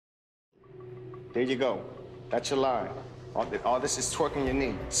There you go. That's your line. All this is twerking your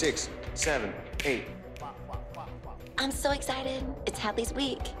knee. 6, 7, 8. I'm so excited. It's Hadley's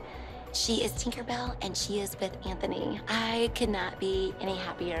week. She is Tinkerbell, and she is with Anthony. I could not be any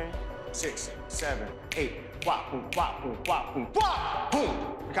happier. 6, 7, 8. Wah, boom, wah, boom, wah, boom, wah,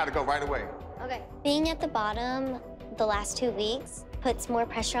 boom. We gotta go right away. Okay. Being at the bottom the last 2 weeks puts more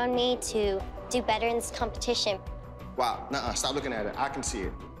pressure on me to do better in this competition. Wow, nuh-uh, stop looking at it. I can see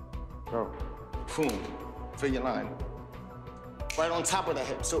it. Go. Boom. Fill your line. Right on top of the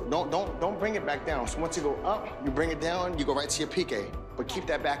hip. So don't bring it back down. So once you go up, you bring it down, you go right to your piqué. But keep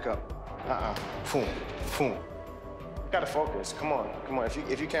that back up. Boom, boom. You gotta focus. Come on, come on.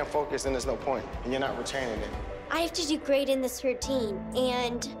 If you can't focus, then there's no point, and you're not retaining it. I have to do great in this routine,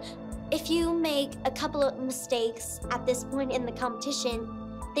 and if you make a couple of mistakes at this point in the competition,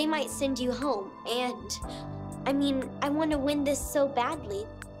 they might send you home. And I mean, I want to win this so badly,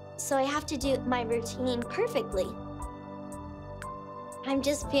 so I have to do my routine perfectly. I'm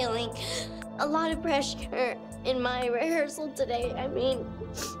just feeling a lot of pressure in my rehearsal today. I mean,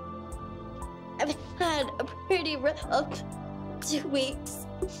 I've had a pretty rough 2 weeks.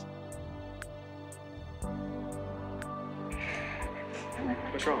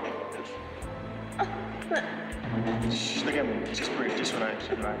 What's wrong? Shh, look at me. Just breathe. Just relax.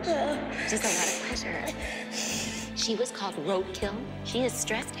 Relax. Just a lot of pressure. She was called roadkill. She is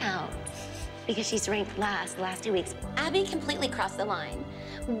stressed out because she's ranked last the last 2 weeks. Abby completely crossed the line.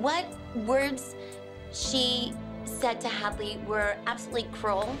 What words she said to Hadley were absolutely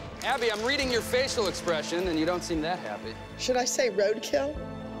cruel. Abby, I'm reading your facial expression, and you don't seem that happy. Should I say roadkill?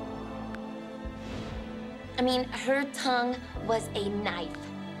 I mean, her tongue was a knife,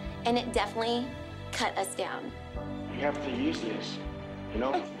 and it definitely cut us down. You have to use this, you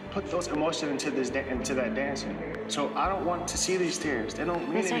know? Put those emotions into that dancing. So I don't want to see these tears. They don't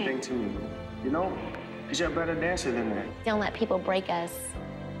mean anything to me, you know? Because you're a better dancer than that. Don't let people break us.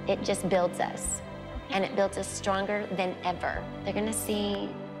 It just builds us, and it builds us stronger than ever. They're gonna see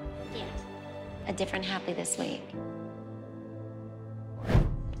a different Hadley this week.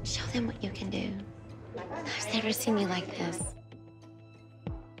 Show them what you can do. I've never seen you like this.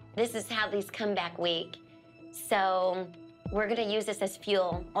 This is Hadley's comeback week, so we're gonna use this as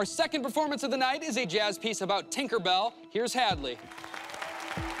fuel. Our second performance of the night is a jazz piece about Tinkerbell. Here's Hadley.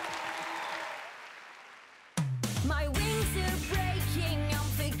 My wings are breaking, I'm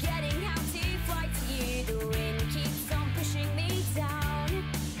forgetting how to fly to you. The wind keeps on pushing me down,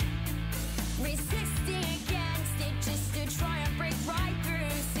 resisting against it just to try and break right through.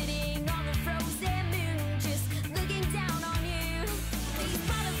 Sitting on the frozen moon, just looking down on you. These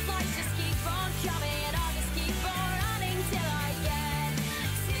butterflies just keep on coming, and I'll just keep on running till I get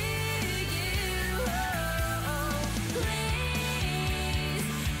to you. Oh, please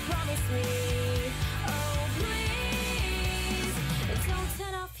promise me. Oh, please don't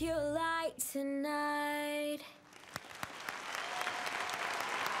turn off your light tonight.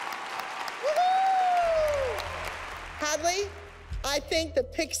 Hadley, I think the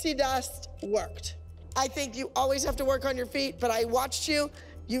pixie dust worked. I think you always have to work on your feet, but I watched you.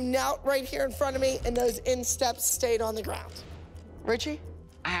 You knelt right here in front of me, and those insteps stayed on the ground. Richie?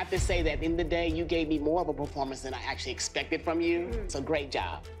 I have to say that in the day, you gave me more of a performance than I actually expected from you, so great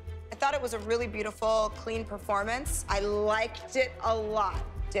job. I thought it was a really beautiful, clean performance. I liked it a lot.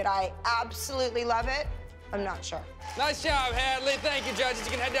 Did I absolutely love it? I'm not sure. Nice job, Hadley. Thank you, judges.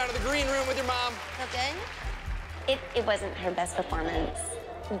 You can head down to the green room with your mom. Okay. It wasn't her best performance,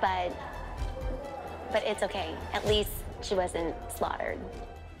 but it's okay. At least she wasn't slaughtered.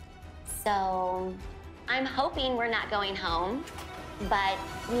 So I'm hoping we're not going home, but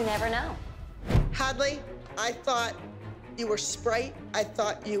you never know. Hadley, I thought you were sprite. I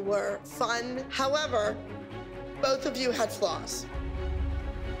thought you were fun. However, both of you had flaws.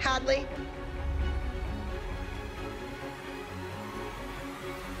 Hadley,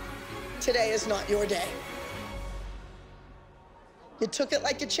 today is not your day. You took it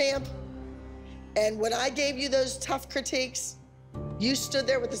like a champ, and when I gave you those tough critiques, you stood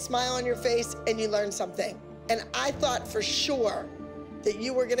there with a smile on your face and you learned something. And I thought for sure that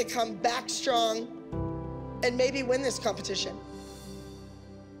you were gonna come back strong and maybe win this competition.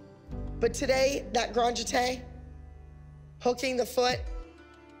 But today, that grand jeté, hooking the foot,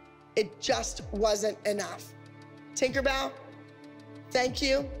 it just wasn't enough. Tinkerbell, thank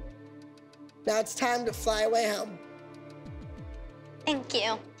you. Now it's time to fly away home. Thank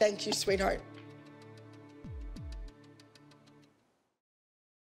you. Thank you, sweetheart.